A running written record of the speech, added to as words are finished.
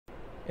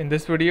In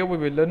this video, we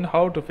will learn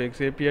how to fix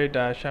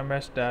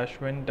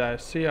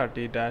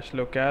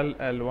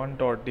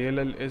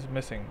api-ms-win-crt-locale-l1-1-0.dll is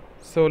missing.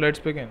 So let's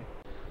begin.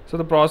 So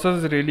the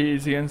process is really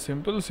easy and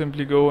simple.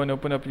 Simply go and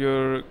open up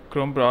your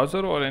Chrome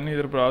browser or any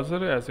other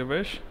browser as you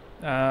wish,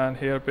 and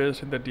here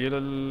paste in the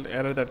DLL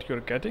error that you're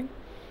getting,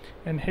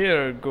 and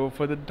here go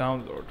for the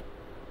download.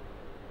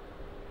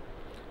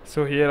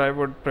 So here I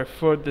would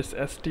prefer this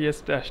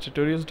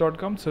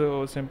sts-tutorials.com,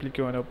 so simply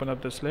go and open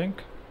up this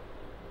link.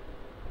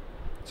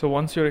 So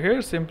once you're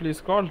here, simply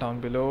scroll down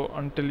below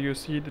until you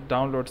see the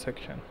download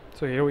section.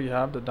 So here we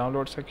have the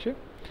download section.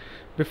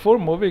 Before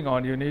moving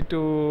on, you need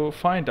to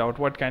find out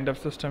what kind of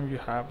system you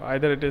have.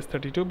 Either it is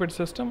 32-bit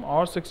system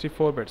or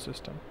 64-bit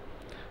system.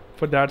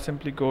 For that,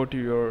 simply go to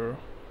your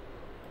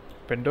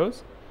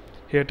Windows.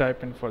 Here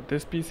type in for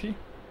this PC.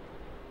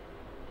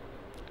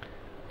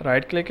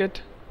 Right click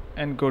it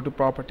and go to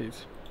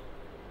properties.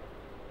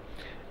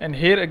 And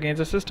here against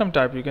the system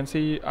type, you can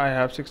see I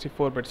have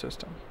 64-bit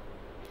system.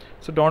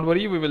 So don't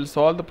worry, we will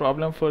solve the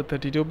problem for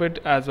 32-bit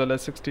as well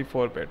as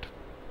 64-bit.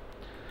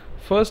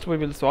 First, we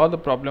will solve the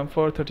problem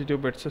for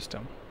 32-bit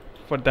system.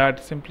 For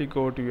that, simply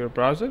go to your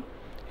browser.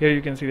 Here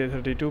you can see the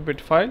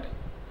 32-bit file.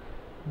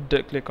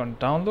 Click on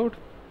download,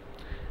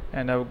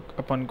 and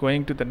upon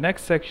going to the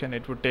next section,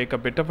 it would take a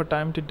bit of a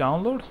time to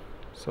download.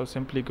 So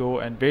simply go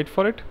and wait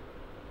for it.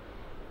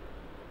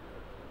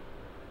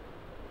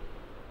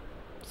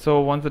 So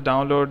once the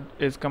download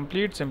is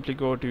complete, simply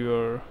go to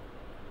your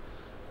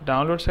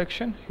download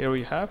section. Here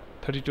we have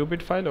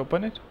 32-bit file.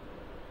 Open it,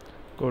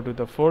 go to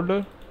the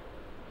folder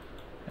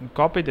and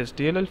copy this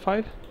DLL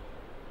file.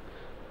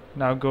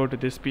 Now go to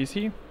this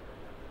PC,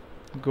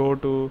 go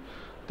to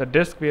the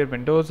disk where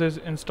Windows is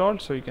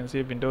installed. So you can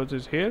see Windows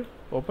is here.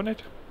 Open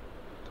it,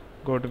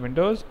 go to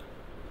Windows,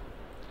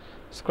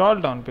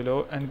 scroll down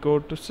below and go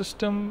to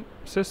system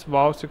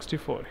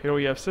syswow64. Here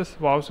we have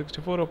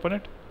syswow64. Open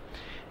it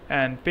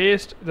and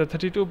paste the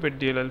 32-bit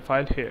DLL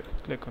file here.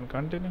 Click on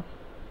continue.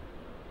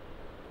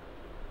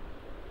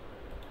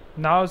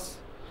 Now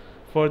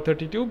for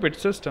 32-bit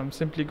system,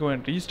 simply go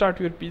and restart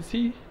your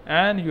PC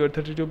and your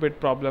 32-bit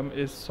problem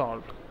is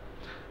solved.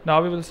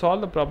 Now we will solve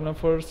the problem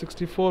for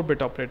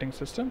 64-bit operating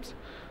systems.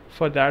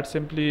 For that,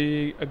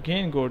 simply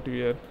again go to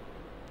your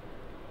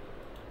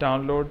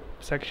download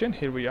section.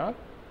 Here we are.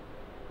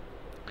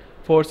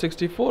 For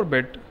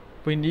 64-bit,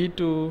 we need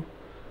to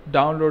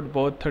download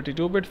both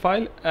 32-bit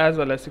file as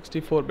well as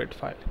 64-bit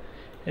file.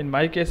 In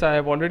my case, I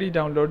have already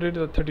downloaded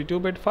the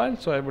 32-bit file,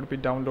 so I would be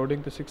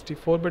downloading the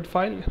 64-bit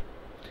file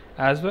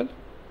as well.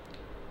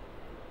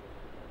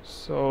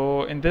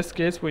 So in this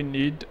case, we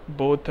need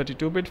both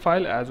 32-bit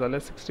file as well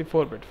as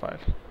 64-bit file.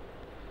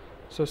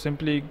 So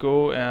simply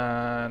go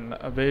and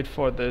wait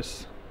for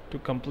this to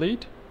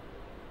complete.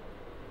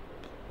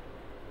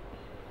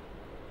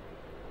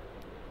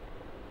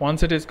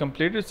 Once it is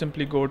completed,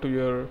 simply go to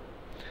your,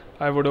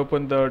 I would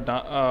open the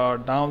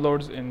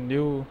downloads in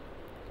new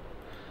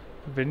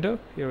window.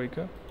 Here we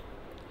go.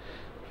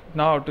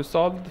 Now to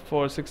solve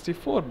for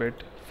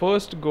 64-bit,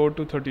 first go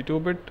to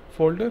 32-bit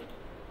folder,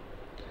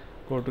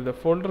 go to the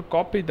folder,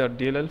 copy the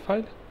DLL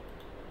file,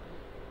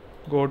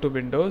 go to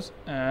Windows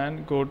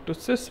and go to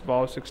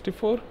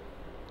syswow64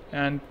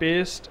 and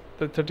paste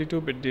the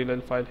 32-bit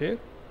DLL file here.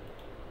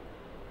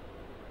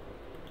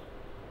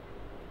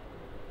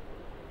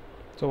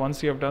 So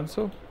once you have done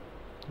so,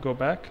 go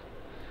back,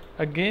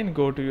 again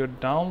go to your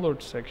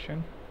download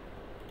section.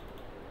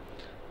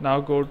 Now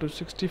go to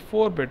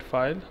 64-bit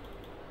file,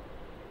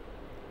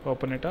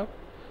 open it up,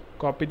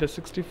 copy the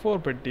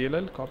 64-bit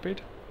DLL, copy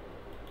it,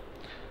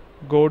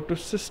 go to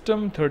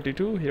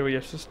system32, here we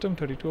have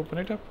system32, open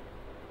it up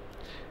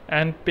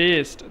and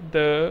paste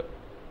the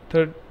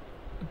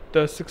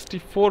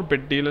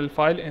 64-bit DLL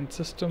file in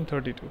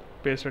system32,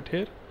 paste it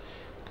here,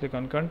 click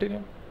on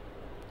continue.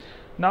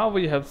 Now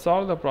we have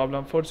solved the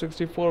problem for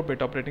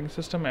 64-bit operating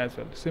system as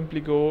well. Simply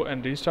go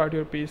and restart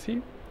your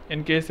PC.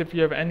 In case if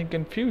you have any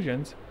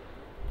confusions,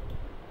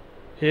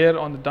 here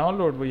on the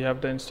download we have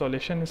the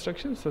installation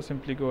instructions, so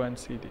simply go and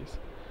see these.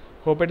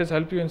 Hope it has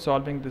helped you in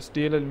solving this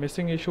DLL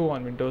missing issue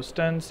on Windows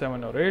 10,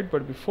 7 or 8.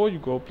 But before you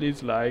go,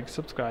 please like,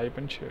 subscribe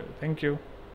and share. Thank you.